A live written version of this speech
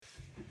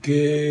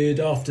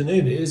Good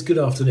afternoon. It is good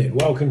afternoon.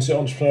 Welcome to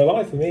Entrepreneur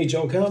Life with me,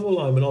 Joel Campbell.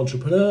 I'm an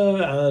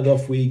entrepreneur and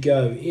off we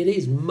go. It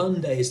is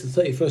Monday. It's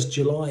the 31st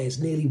July. It's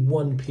nearly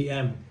 1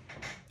 p.m.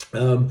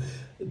 I'm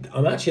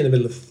actually in the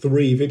middle of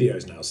 3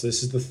 videos now. So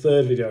this is the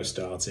third video I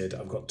started.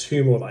 I've got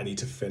 2 more that I need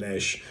to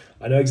finish.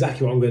 I know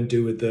exactly what I'm going to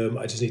do with them.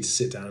 I just need to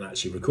sit down and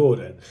actually record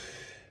it.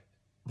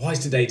 Why is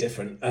today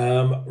different?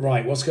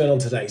 Right, what's going on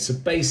today? So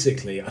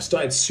basically, I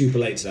started super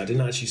late today. I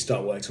didn't actually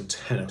start work till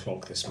 10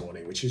 o'clock this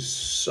morning, which is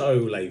so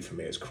late for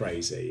me. It's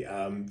crazy.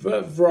 For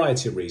a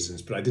variety of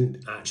reasons, but I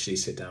didn't actually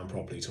sit down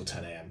properly till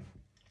 10 a.m.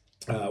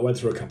 I went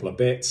through a couple of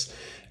bits,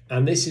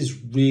 and this is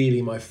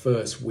really my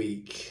first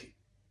week,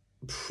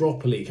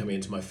 properly coming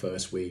into my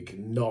first week,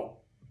 not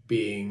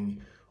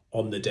being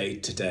on the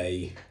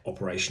day-to-day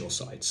operational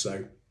side.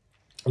 So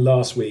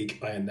last week,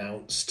 I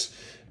announced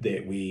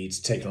that we'd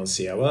taken on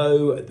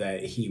COO,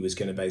 that he was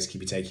going to basically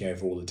be taking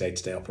over all the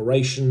day-to-day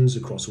operations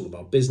across all of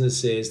our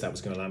businesses. That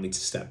was going to allow me to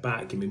step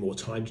back, give me more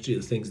time to do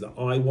the things that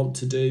I want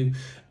to do,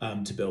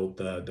 to build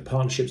the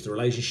partnerships, the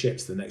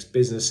relationships, the next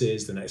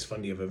businesses, the next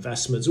funding of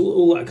investments,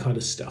 all that kind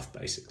of stuff,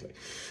 basically.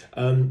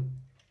 And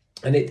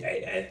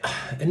it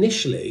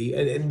initially,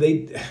 and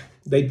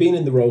they'd been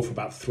in the role for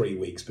about 3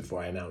 weeks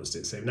before I announced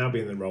it. So they've now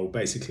been in the role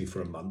basically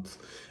for a month,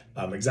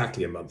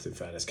 exactly a month in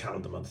fairness,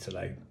 calendar month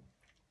today.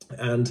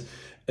 And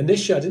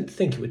initially, I didn't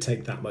think it would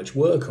take that much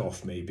work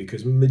off me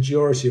because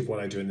majority of what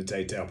I do in the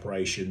day-to-day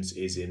operations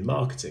is in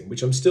marketing,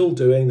 which I'm still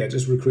doing. They're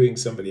just recruiting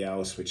somebody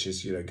else, which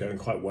is going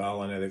quite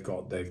well. I know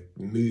they're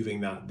moving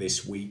that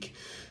this week,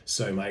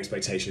 so my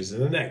expectation is in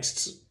the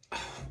next,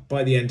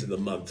 by the end of the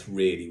month,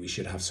 really, we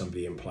should have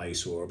somebody in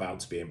place or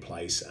about to be in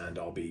place, and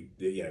I'll be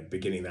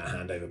beginning that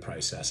handover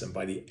process. And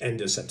by the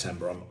end of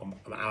September,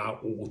 I'm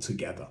out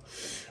altogether.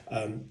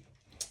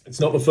 It's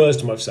not the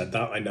first time I've said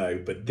that, I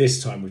know, but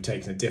this time we've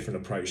taken a different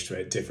approach to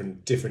it,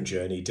 different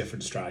journey,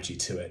 different strategy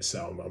to it.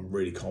 So I'm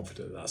really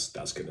confident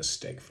that's going to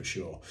stick for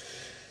sure.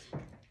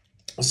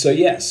 So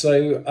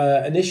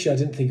initially I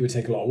didn't think it would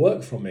take a lot of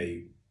work from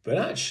me, but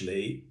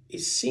actually it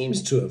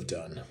seems to have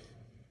done,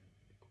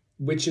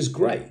 which is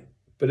great.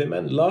 But it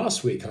meant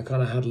last week I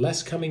kind of had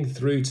less coming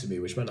through to me,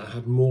 which meant I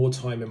had more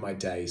time in my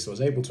day. So I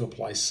was able to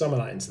apply some of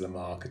that into the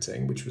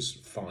marketing, which was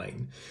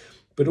fine.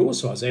 But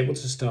also I was able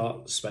to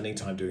start spending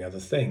time doing other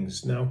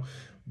things. Now,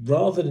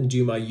 rather than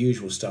do my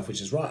usual stuff,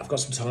 which is, right, I've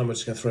got some time, I'm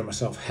just going to throw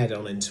myself head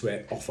on into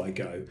it, off I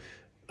go.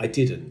 I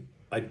didn't.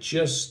 I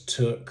just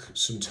took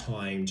some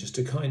time just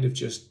to kind of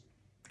just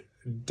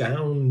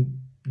down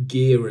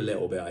gear a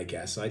little bit, I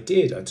guess. I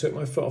did. I took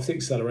my foot off the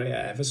accelerator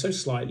ever so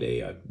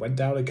slightly. I went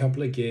down a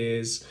couple of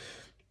gears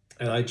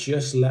and I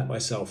just let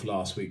myself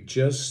last week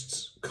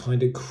just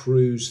kind of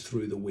cruise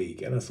through the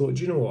week. And I thought,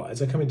 do you know what? As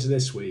I come into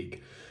this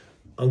week,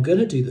 I'm going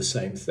to do the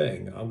same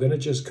thing. I'm going to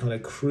just kind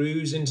of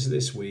cruise into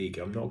this week.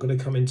 I'm not going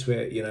to come into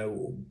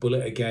it,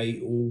 bullet a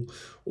gate,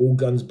 all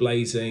guns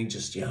blazing,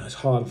 just as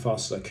hard and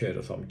fast as I could.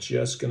 I thought I'm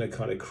just going to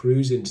kind of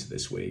cruise into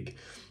this week.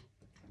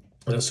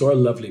 And I saw a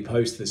lovely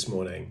post this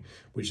morning,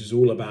 which is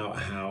all about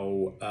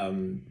how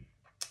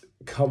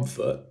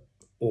comfort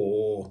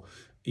or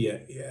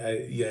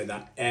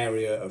that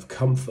area of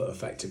comfort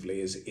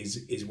effectively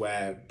is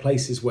where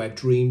places where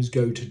dreams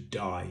go to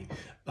die.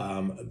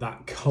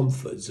 That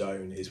comfort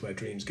zone is where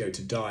dreams go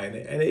to die, and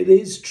it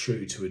is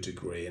true to a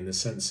degree in the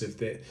sense of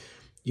that.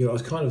 I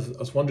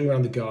was wandering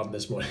around the garden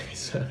this morning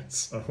so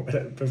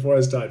before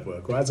I started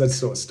work, or as I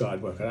sort of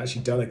started work, I'd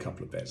actually done a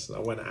couple of bits. I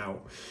went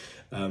out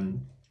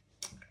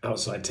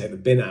outside to take the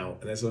bin out,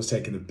 and as I was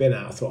taking the bin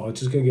out, I thought, I'm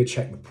just going to go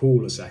check the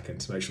pool a second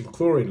to make sure the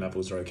chlorine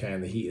levels are okay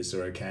and the heaters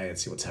are okay and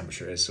see what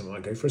temperature it is, so I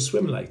might go for a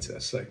swim later.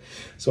 So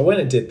I went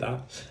and did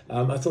that.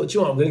 I thought, do you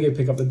know what, I'm going to go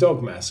pick up the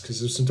dog mess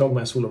because there's some dog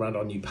mess all around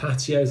our new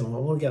patios. I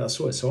want to get that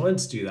sorted, so I went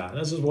to do that. And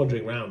as I was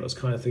wandering around, I was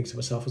kind of thinking to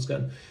myself, I was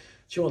going,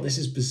 do you know what, this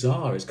is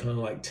bizarre. It's kind of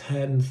like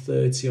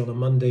 10:30 on a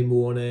Monday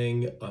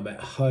morning. I'm at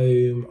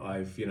home.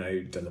 I've,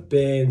 done the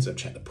bins. I've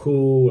checked the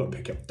pool. I'm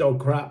picking up dog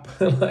crap.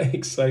 And I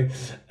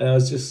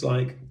was just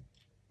like,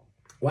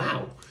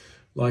 wow,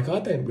 I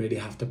don't really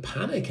have to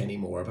panic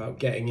anymore about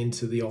getting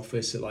into the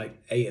office at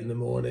 8 in the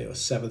morning or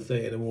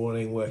 7:30 in the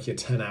morning, working a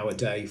 10-hour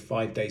day,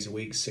 5 days a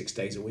week, 6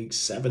 days a week,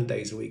 7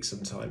 days a week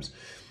sometimes,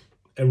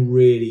 and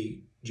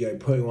really,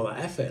 putting all that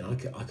effort in.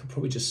 I could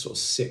probably just sort of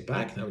sit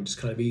back now and just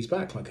kind of ease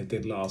back like I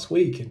did last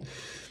week. And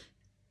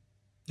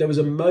there was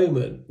a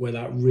moment where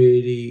that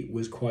really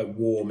was quite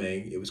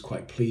warming. It was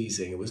quite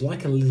pleasing. It was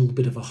like a little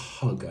bit of a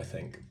hug, I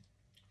think.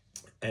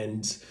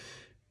 And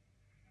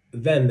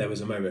then there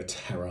was a moment of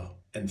terror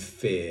and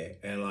fear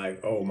and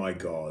oh my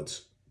God.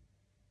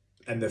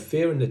 And the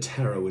fear and the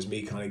terror was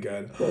me kind of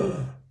going,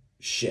 oh,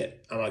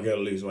 shit, am I going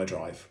to lose my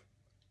drive?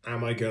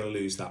 Am I going to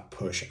lose that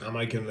push? Am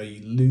I going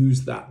to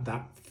lose that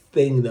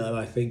thing that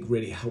I think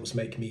really helps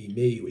make me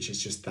me, which is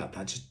just that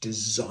just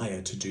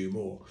desire to do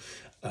more?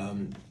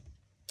 And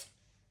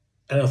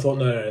I thought,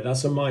 no,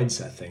 that's a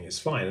mindset thing. It's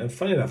fine. And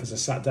funny enough, as I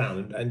sat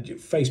down, and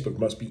Facebook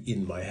must be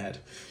in my head,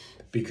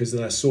 because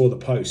then I saw the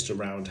post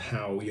around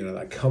how,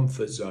 that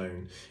comfort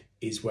zone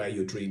is where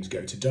your dreams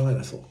go to die. And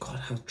I thought, God,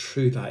 how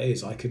true that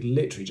is. I could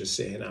literally just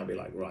sit here now and be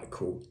like, right,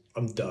 cool,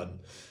 I'm done.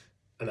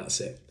 And that's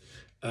it.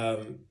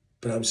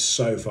 But I'm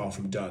so far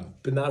from done.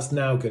 But that's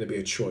now going to be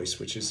a choice,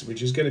 which is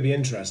going to be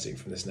interesting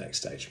from this next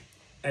stage.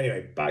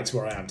 Anyway, back to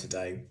where I am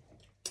today.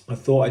 I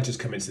thought I'd just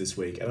come into this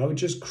week and I would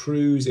just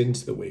cruise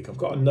into the week. I've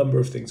got a number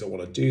of things I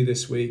want to do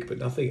this week, but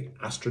nothing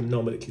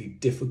astronomically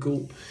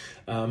difficult.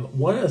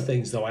 One of the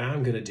things, though, I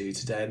am going to do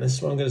today, and this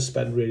is where I'm going to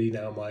spend really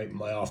now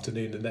my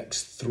afternoon, the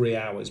next 3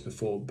 hours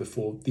before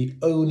the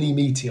only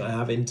meeting I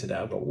have in today.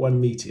 I've got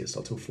one meeting, it's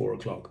not till 4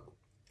 o'clock.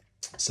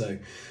 So I'm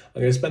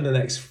going to spend the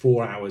next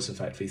 4 hours,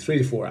 effectively 3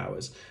 to 4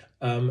 hours,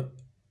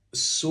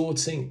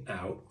 sorting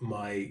out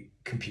my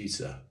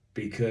computer,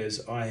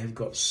 because I have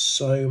got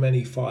so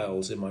many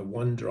files in my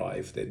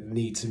OneDrive that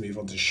need to move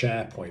on to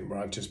SharePoint, where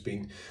I've just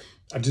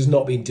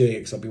not been doing it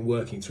because I've been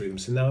working through them.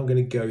 So now I'm going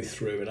to go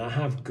through, and I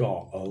have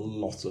got a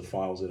lot of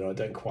files in it. I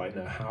don't quite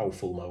know how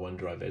full my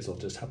OneDrive is. I'll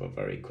just have a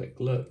very quick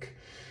look.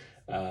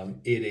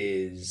 It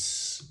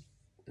is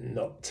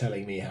not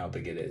telling me how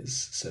big it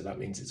is, so that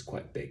means it's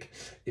quite big.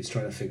 It's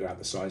trying to figure out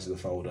the size of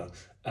the folder.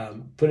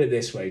 Put it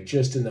this way,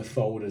 just in the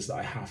folders that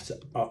I have to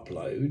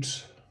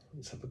upload,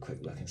 let's have a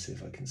quick look and see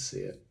if I can see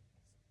it.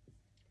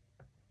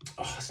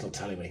 Oh, it's not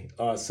telling me.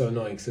 Oh, it's so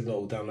annoying because they're not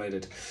all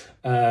downloaded.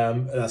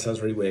 That sounds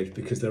really weird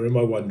because they're in my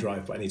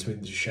OneDrive, but I need to move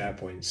them to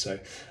SharePoint. So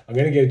I'm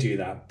going to go do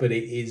that. But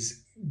it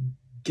is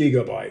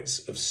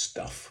gigabytes of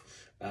stuff,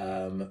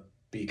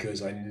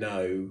 because I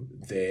know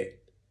that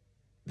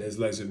there's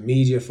loads of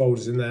media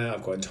folders in there.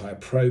 I've got entire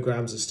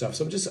programs and stuff.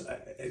 So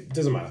it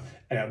doesn't matter.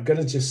 Anyway, I'm going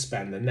to just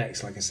spend the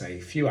next, like I say,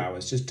 few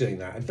hours just doing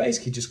that and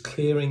basically just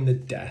clearing the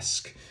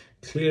desk,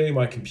 clearing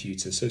my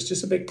computer, so it's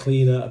just a bit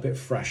cleaner, a bit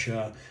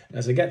fresher.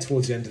 As I get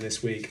towards the end of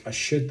this week, I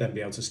should then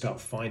be able to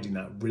start finding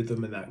that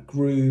rhythm and that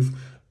groove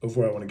of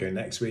where I want to go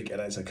next week.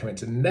 And as I come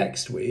into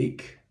next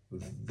week,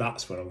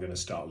 that's when I'm going to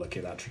start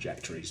looking at that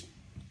trajectories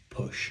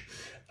push.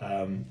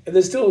 And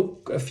there's still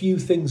a few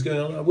things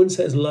going on. I wouldn't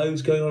say there's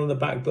loads going on the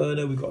back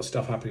burner. We've got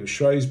stuff happening with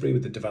Shrewsbury,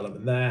 with the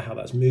development there, how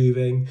that's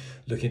moving,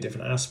 looking at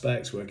different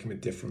aspects, working with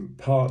different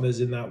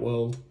partners in that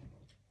world.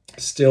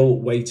 Still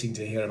waiting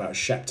to hear about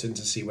Shepton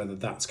to see whether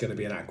that's going to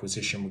be an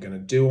acquisition we're going to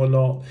do or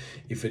not.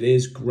 If it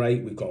is,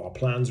 great. We've got our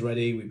plans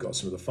ready. We've got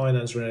some of the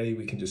finance ready.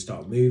 We can just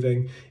start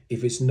moving.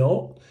 If it's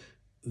not,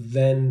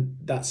 then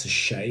that's a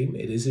shame.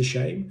 It is a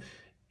shame.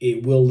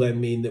 It will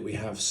then mean that we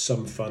have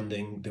some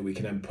funding that we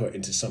can then put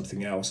into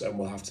something else, and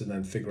we'll have to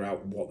then figure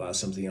out what that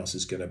something else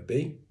is going to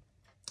be.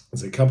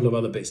 There's a couple of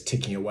other bits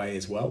ticking away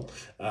as well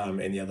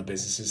in the other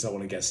businesses I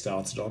want to get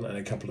started on, and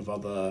a couple of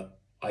other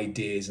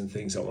ideas and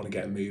things I want to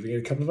get moving,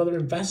 and a couple of other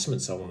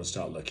investments I want to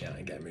start looking at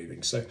and get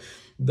moving. So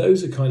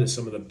those are kind of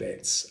some of the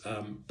bits,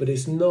 but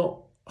it's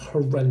not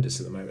horrendous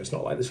at the moment. It's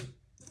not like there's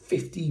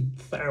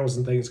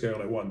 50,000 things going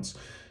on at once.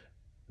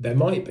 There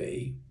might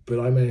be, but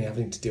I'm only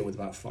having to deal with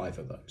about 5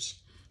 of those.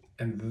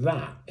 And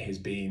that has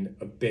been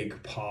a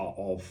big part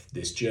of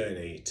this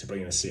journey to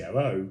bring in a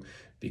COO,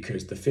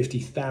 because the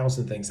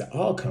 50,000 things that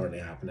are currently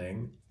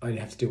happening, I only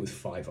have to deal with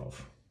 5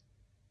 of.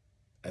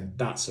 And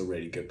that's a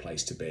really good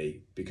place to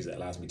be, because it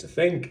allows me to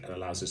think and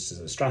allows us to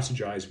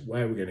strategize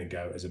where we're going to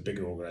go as a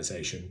bigger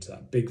organization to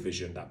that big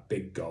vision, that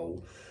big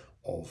goal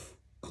of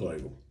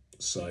global.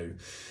 So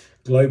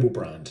global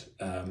brand.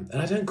 And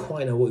I don't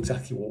quite know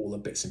exactly what all the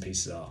bits and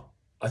pieces are.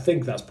 I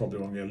think that's probably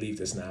where I'm going to leave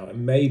this now.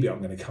 And maybe I'm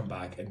going to come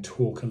back and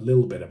talk a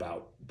little bit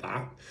about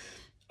that.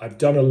 I've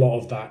done a lot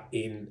of that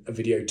in a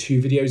video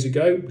 2 videos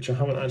ago, which I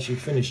haven't actually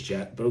finished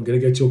yet, but I'm going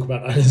to go talk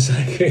about that in a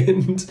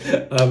second.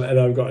 And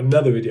I've got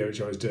another video which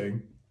I was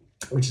doing,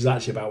 which is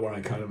actually about where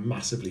I kind of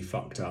massively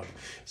fucked up.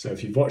 So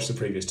if you've watched the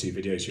previous 2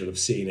 videos, you'll have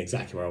seen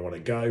exactly where I want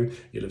to go.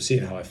 You'll have seen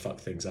how I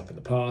fucked things up in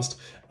the past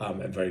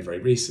and very, very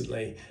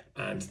recently.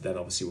 And then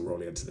obviously we're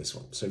rolling into this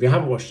one. So if you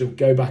haven't watched them,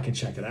 go back and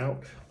check it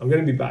out. I'm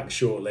going to be back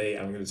shortly.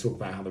 I'm going to talk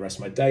about how the rest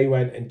of my day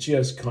went and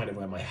just kind of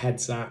where my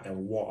head's at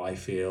and what I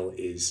feel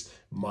is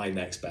my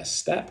next best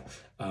step,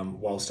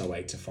 whilst I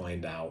wait to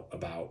find out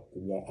about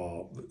what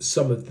are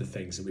some of the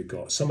things that we've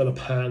got, some of the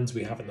pans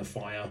we have in the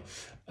fire,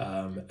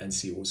 and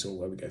see also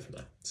where we go from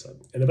there. So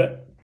in a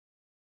bit.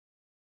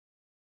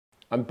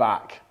 I'm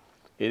back.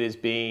 It has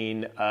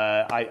been,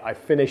 I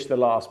finished the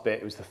last bit.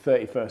 It was the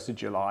 31st of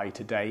July.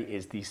 Today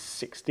is the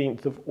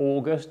 16th of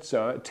August.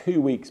 So 2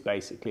 weeks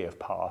basically have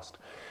passed.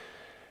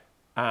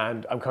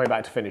 And I'm coming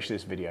back to finish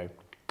this video.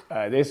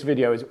 This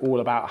video is all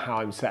about how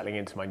I'm settling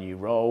into my new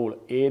role.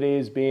 It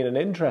has been an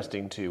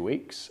interesting 2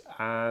 weeks.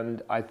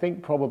 And I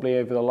think probably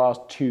over the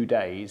last 2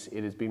 days,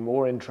 it has been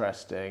more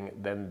interesting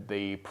than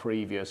the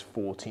previous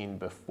 14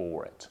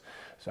 before it.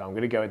 So I'm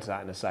going to go into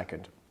that in a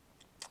second.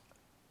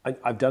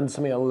 I've done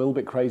something a little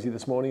bit crazy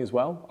this morning as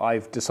well.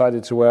 I've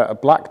decided to wear a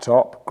black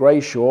top,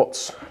 grey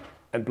shorts,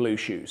 and blue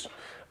shoes.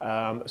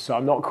 So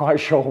I'm not quite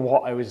sure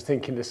what I was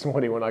thinking this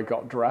morning when I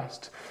got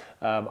dressed.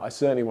 I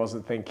certainly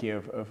wasn't thinking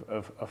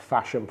of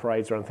fashion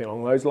parades or anything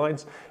along those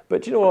lines.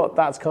 But you know what?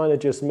 That's kind of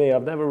just me.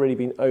 I've never really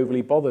been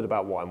overly bothered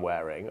about what I'm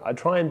wearing. I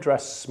try and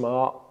dress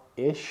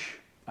smart-ish.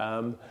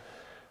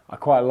 I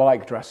quite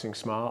like dressing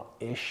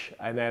smart-ish,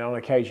 and then on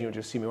occasion you'll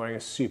just see me wearing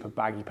a super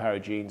baggy pair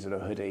of jeans and a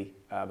hoodie,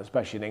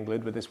 especially in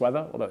England with this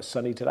weather, although it's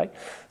sunny today.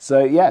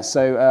 So yeah,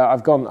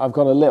 I've gone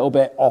a little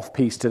bit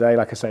off-piste today,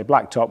 like I say,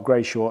 black top,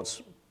 grey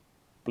shorts,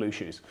 blue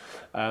shoes.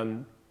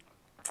 2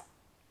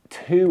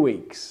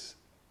 weeks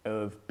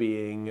of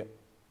being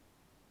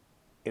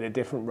in a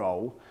different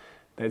role,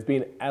 there's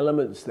been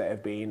elements that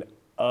have been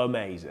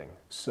amazing.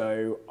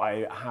 So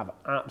I have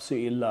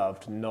absolutely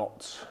loved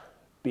not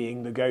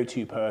being the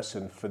go-to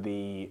person for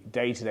the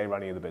day-to-day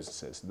running of the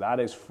businesses. That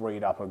has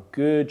freed up a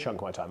good chunk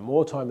of my time,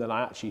 more time than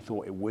I actually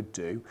thought it would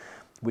do,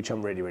 which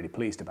I'm really, really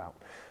pleased about.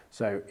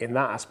 So in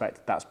that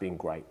aspect, that's been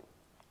great.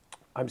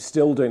 I'm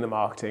still doing the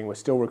marketing. We're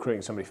still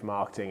recruiting somebody for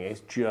marketing.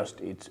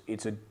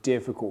 It's a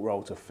difficult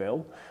role to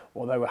fill.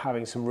 Although we're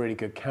having some really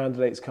good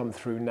candidates come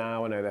through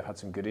now. I know they've had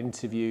some good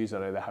interviews. I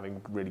know they're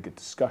having really good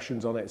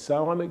discussions on it.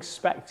 So I'm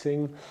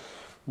expecting,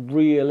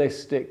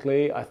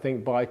 realistically, I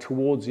think by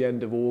towards the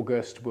end of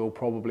August, we'll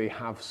probably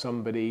have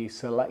somebody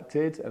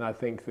selected. And I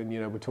think that,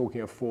 we're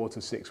talking a 4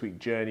 to 6 week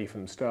journey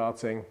from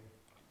starting.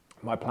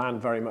 My plan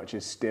very much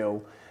is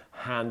still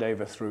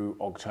handover through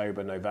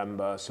October,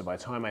 November. So by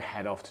the time I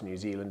head off to New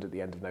Zealand at the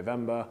end of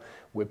November,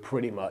 we're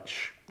pretty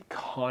much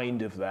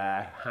kind of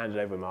there, handed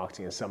over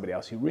marketing and somebody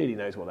else who really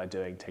knows what they're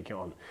doing, taking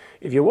on.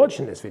 If you're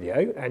watching this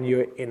video and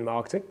you're in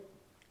marketing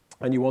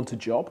and you want a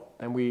job,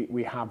 then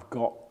we have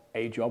got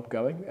a job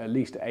going, at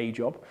least a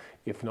job,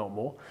 if not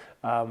more.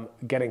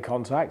 Get in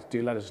contact,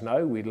 do let us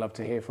know. We'd love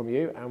to hear from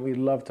you, and we'd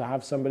love to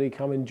have somebody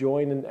come and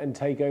join and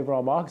take over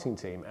our marketing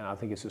team. And I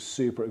think it's a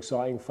super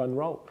exciting, fun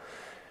role.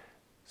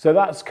 So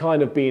that's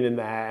kind of been in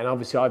there, and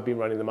obviously I've been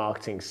running the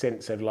marketing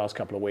since over the last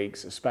couple of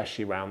weeks,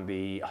 especially around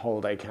the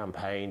holiday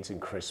campaigns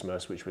and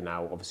Christmas, which we're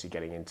now obviously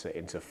getting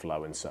into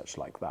flow and such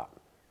like that.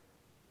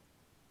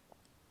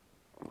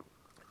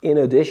 In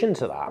addition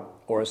to that,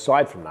 or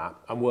aside from that,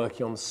 I'm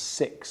working on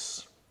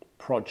 6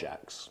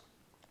 projects.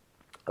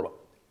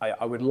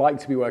 I would like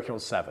to be working on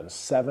 7.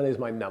 7 is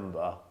my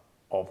number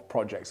of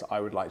projects that I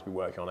would like to be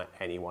working on at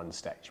any one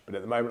stage. But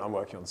at the moment, I'm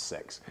working on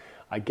 6.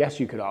 I guess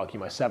you could argue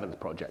my 7th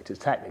project is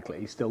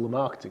technically still the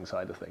marketing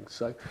side of things.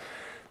 So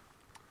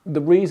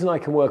the reason I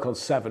can work on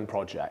 7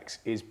 projects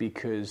is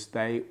because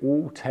they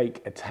all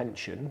take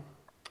attention,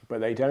 but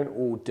they don't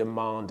all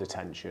demand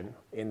attention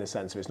in the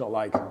sense of it's not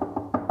like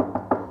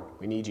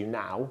we need you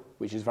now,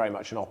 which is very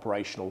much an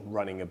operational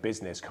running a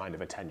business kind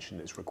of attention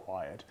that's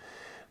required.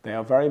 They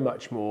are very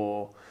much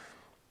more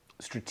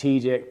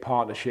strategic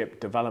partnership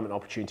development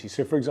opportunities.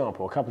 So for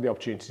example, a couple of the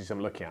opportunities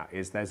I'm looking at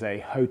is there's a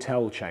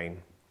hotel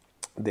chain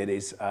that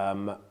is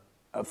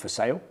for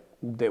sale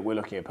that we're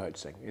looking at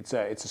purchasing. It's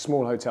a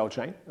small hotel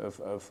chain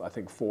of I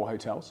think 4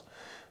 hotels.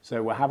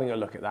 So we're having a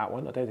look at that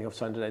one. I don't think I've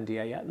signed an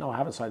NDA yet. No, I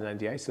haven't signed an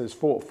NDA. So there's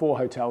four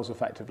hotels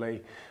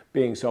effectively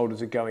being sold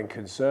as a going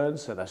concern.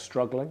 So they're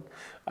struggling,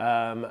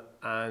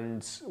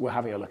 and we're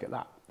having a look at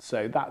that.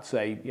 So that's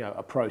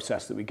a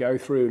process that we go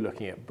through,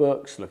 looking at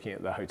books, looking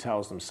at the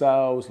hotels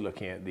themselves,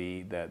 looking at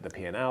the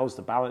P&Ls,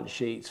 the balance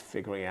sheets,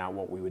 figuring out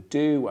what we would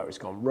do, where it's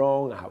gone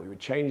wrong, how we would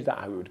change that,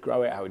 how we would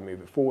grow it, how we'd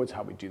move it forwards,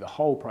 how we'd do the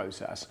whole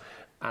process,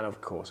 and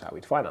of course how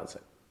we'd finance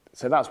it.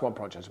 So that's one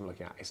project I'm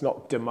looking at. It's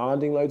not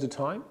demanding loads of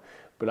time,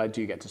 but I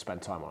do get to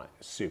spend time on it.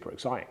 It's super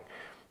exciting.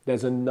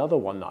 There's another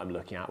one that I'm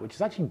looking at, which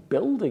is actually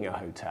building a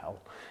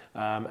hotel.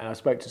 And I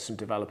spoke to some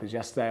developers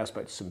yesterday. I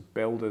spoke to some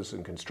builders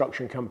and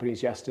construction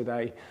companies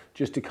yesterday,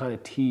 just to kind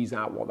of tease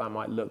out what that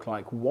might look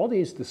like. What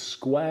is the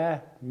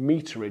square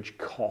meterage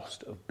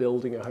cost of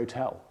building a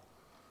hotel?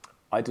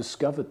 I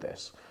discovered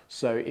this.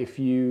 So if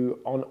you,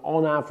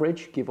 on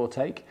average, give or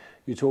take,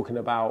 you're talking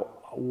about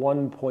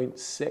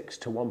 1.6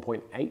 to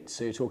 1.8,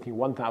 so you're talking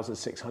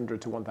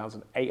 1,600 to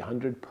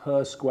 1,800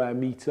 per square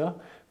meter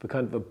for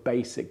kind of a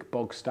basic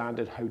bog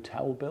standard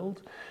hotel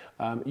build.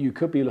 You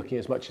could be looking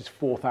as much as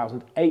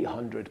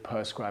 4,800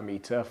 per square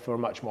meter for a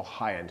much more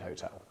high-end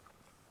hotel.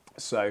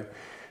 So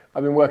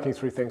I've been working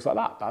through things like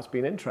that. That's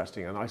been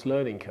interesting, a nice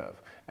learning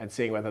curve, and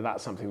seeing whether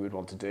that's something we'd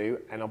want to do.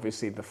 And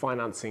obviously the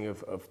financing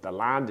of the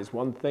land is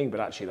one thing, but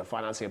actually the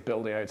financing of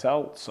building a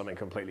hotel, something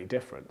completely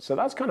different. So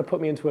that's kind of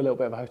put me into a little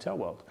bit of a hotel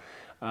world.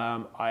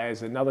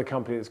 There's another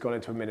company that's gone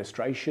into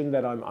administration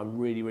that I'm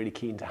really, really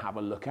keen to have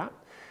a look at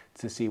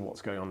to see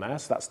what's going on there.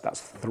 So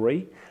that's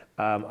 3.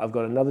 I've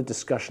got another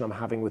discussion I'm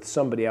having with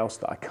somebody else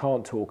that I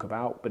can't talk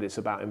about, but it's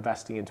about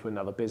investing into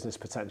another business,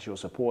 potentially, or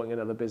supporting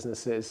another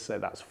businesses. So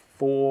that's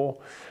 4.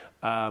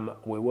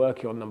 We're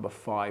working on number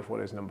 5.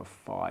 What is number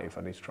 5?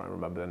 I need to try and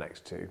remember the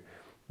next 2.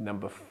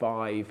 Number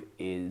 5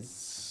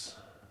 is...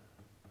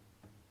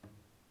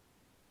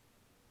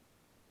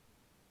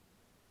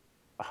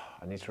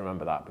 I need to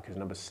remember that because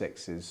number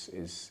 6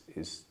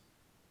 is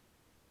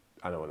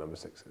I know what number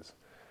 6 is.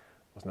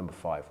 What's number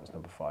 5? What's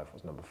number 5?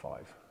 What's number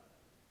 5?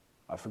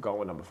 I forgot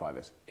what number 5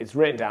 is. It's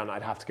written down.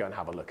 I'd have to go and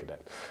have a look at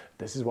it.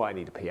 This is why I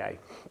need a PA.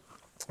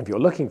 If you're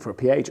looking for a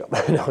PA job,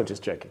 no, I'm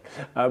just joking.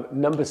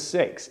 Number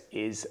 6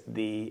 is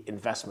the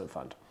investment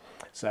fund.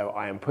 So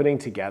I am putting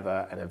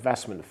together an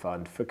investment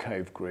fund for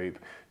Cove Group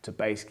to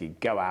basically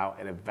go out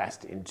and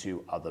invest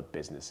into other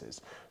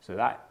businesses. So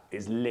that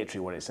is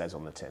literally what it says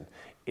on the tin.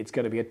 It's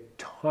going to be a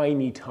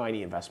tiny,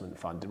 tiny investment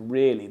fund. And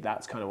really,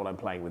 that's kind of what I'm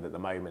playing with at the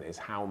moment, is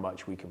how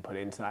much we can put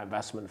into that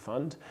investment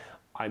fund.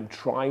 I'm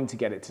trying to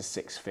get it to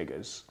 6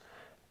 figures.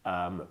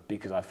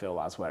 Because I feel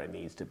that's where it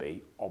needs to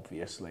be,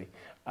 obviously.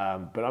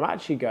 But I'm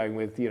actually going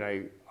with,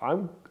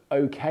 I'm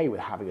okay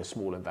with having a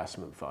small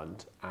investment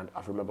fund, and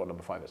I remember what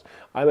number 5 is.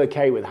 I'm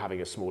okay with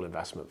having a small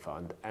investment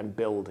fund and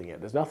building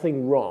it. There's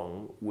nothing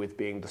wrong with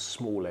being the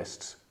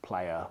smallest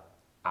player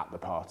at the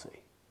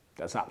party.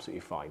 That's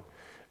absolutely fine.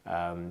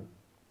 I'm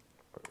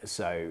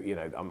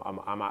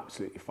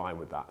absolutely fine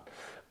with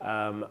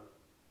that.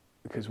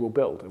 Because we'll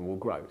build and we'll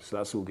grow. So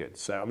that's all good.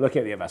 So I'm looking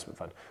at the investment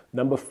fund.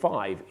 Number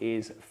 5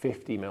 is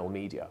 50mm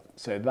Media.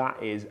 So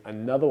that is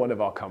another one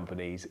of our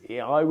companies.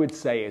 I would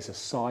say it's a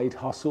side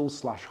hustle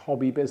 /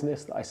 hobby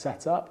business that I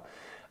set up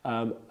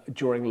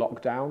during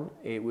lockdown.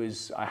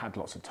 I had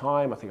lots of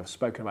time. I think I've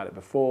spoken about it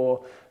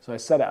before. So I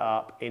set it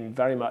up in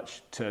very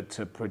much to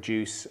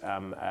produce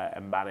and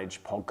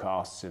manage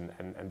podcasts and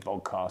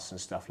vodcasts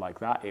and stuff like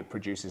that. It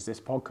produces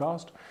this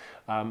podcast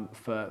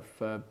for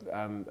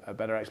a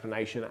better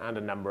explanation, and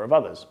a number of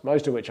others,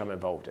 most of which I'm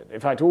involved in.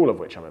 In fact, all of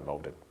which I'm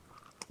involved in.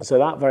 So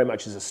that very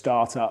much is a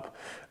startup,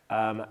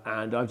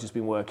 and I've just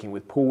been working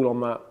with Paul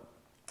on that.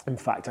 In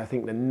fact, I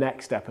think the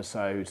next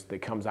episode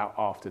that comes out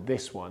after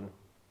this one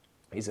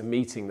is a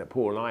meeting that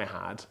Paul and I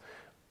had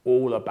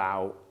all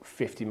about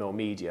 50mm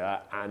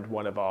Media and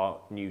one of our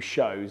new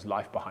shows,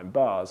 Life Behind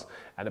Bars,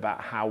 and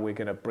about how we're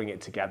going to bring it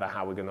together,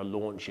 how we're going to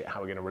launch it, how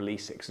we're going to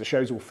release it. Because the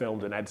show's all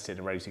filmed and edited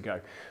and ready to go.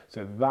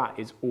 So that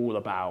is all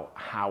about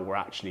how we're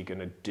actually going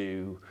to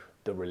do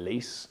the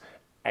release.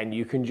 And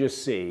you can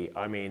just see,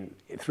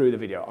 through the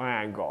video,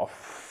 I ain't got a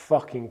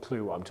fucking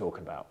clue what I'm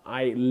talking about.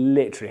 I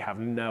literally have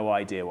no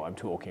idea what I'm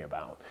talking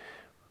about.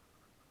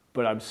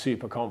 But I'm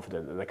super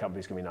confident that the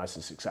company's going to be nice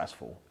and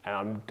successful. And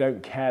I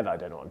don't care that I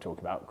don't know what I'm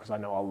talking about, because I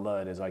know I'll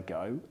learn as I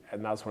go.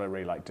 And that's what I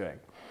really like doing.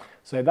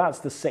 So that's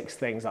the 6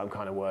 things that I'm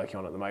kind of working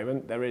on at the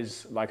moment. There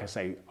is, like I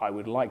say, I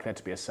would like there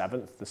to be a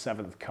 7th. The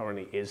 7th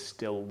currently is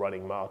still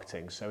running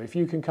marketing. So if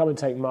you can come and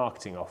take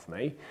marketing off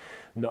me,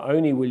 not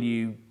only will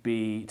you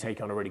be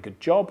taking on a really good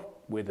job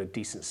with a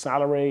decent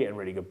salary and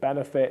really good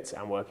benefits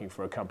and working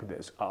for a company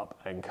that's up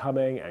and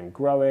coming and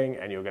growing,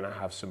 and you're going to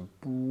have some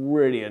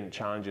brilliant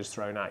challenges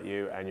thrown at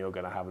you, and you're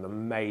going to have an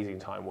amazing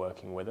time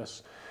working with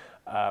us,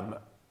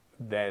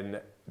 then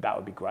that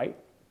would be great.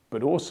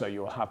 But also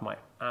you'll have my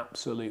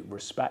absolute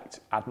respect,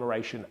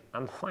 admiration,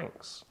 and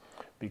thanks,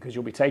 because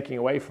you'll be taking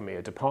away from me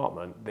a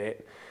department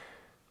that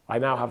I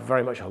now have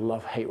very much a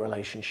love-hate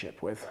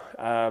relationship with.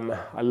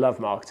 I love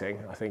marketing.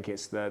 I think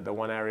it's the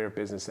one area of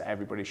business that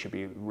everybody should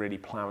be really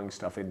plowing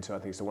stuff into. I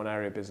think it's the one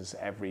area of business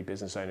that every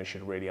business owner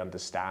should really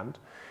understand,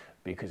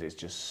 because it's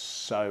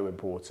just so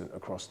important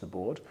across the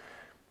board.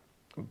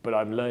 But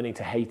I'm learning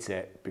to hate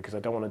it because I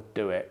don't want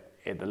to do it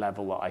at the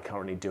level that I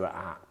currently do it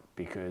at,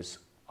 because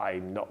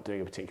I'm not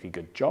doing a particularly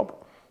good job,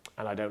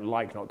 and I don't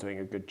like not doing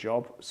a good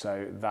job.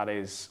 So that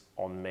is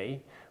on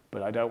me.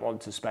 But I don't want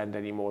to spend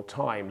any more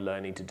time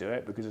learning to do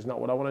it, because it's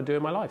not what I want to do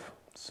in my life.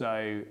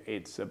 So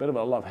it's a bit of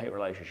a love-hate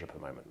relationship at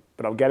the moment,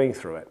 but I'm getting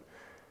through it.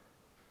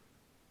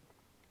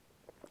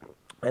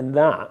 And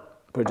that,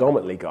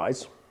 predominantly,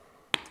 guys,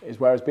 is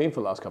where it's been for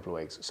the last couple of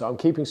weeks. So I'm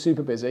keeping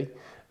super busy.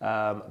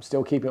 I'm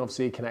still keeping,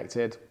 obviously,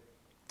 connected.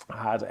 I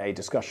had a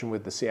discussion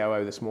with the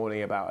COO this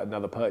morning about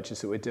another purchase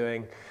that we're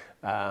doing,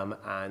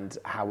 and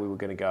how we were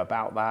going to go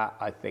about that.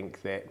 I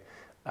think that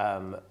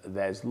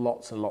there's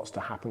lots and lots to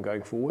happen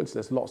going forwards.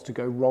 There's lots to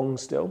go wrong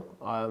still,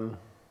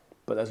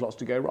 but there's lots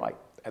to go right.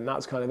 And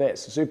that's kind of it.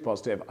 So super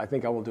positive. I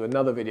think I will do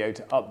another video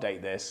to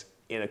update this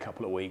in a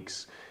couple of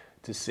weeks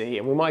to see.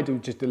 And we might do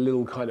just a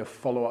little kind of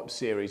follow-up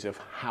series of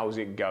how's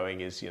it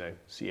going as,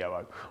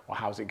 COO, or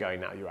how's it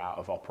going now you're out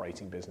of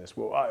operating business.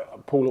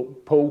 Well,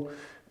 Paul,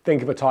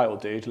 think of a title,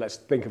 dude. Let's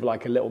think of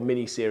like a little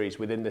mini series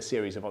within the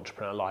series of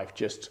Entrepreneur Life,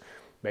 just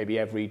maybe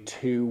every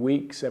 2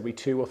 weeks, every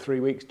 2 or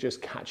 3 weeks,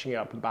 just catching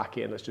up and back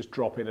in. Let's just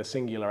drop in a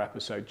singular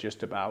episode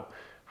just about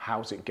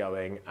how's it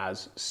going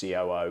as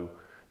COO.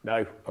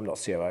 No, I'm not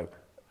COO.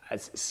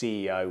 As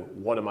CEO,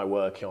 what am I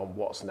working on?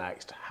 What's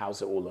next?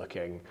 How's it all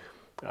looking?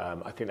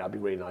 I think that'd be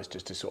really nice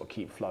just to sort of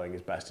keep flowing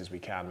as best as we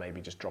can, maybe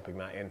just dropping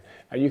that in.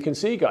 And you can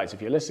see, guys,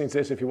 if you're listening to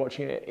this, if you're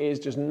watching it, is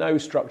just no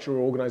structure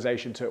or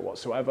organization to it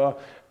whatsoever.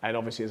 And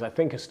obviously, as I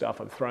think of stuff,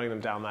 I'm throwing them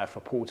down there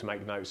for Paul to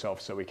make notes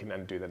of so we can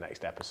then do the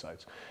next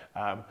episodes.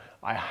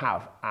 I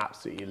have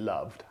absolutely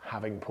loved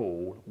having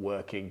Paul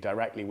working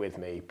directly with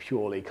me,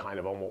 purely kind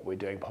of on what we're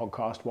doing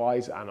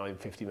podcast-wise and on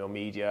 50mm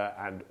Media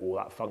and all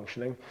that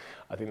functioning.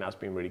 I think that's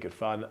been really good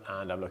fun,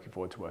 and I'm looking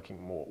forward to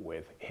working more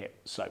with him.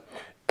 So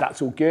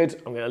that's all good.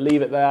 I'm going to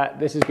leave it there.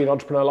 This has been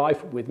Entrepreneur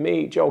Life with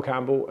me, Joel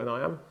Campbell, and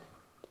I am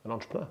an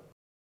entrepreneur.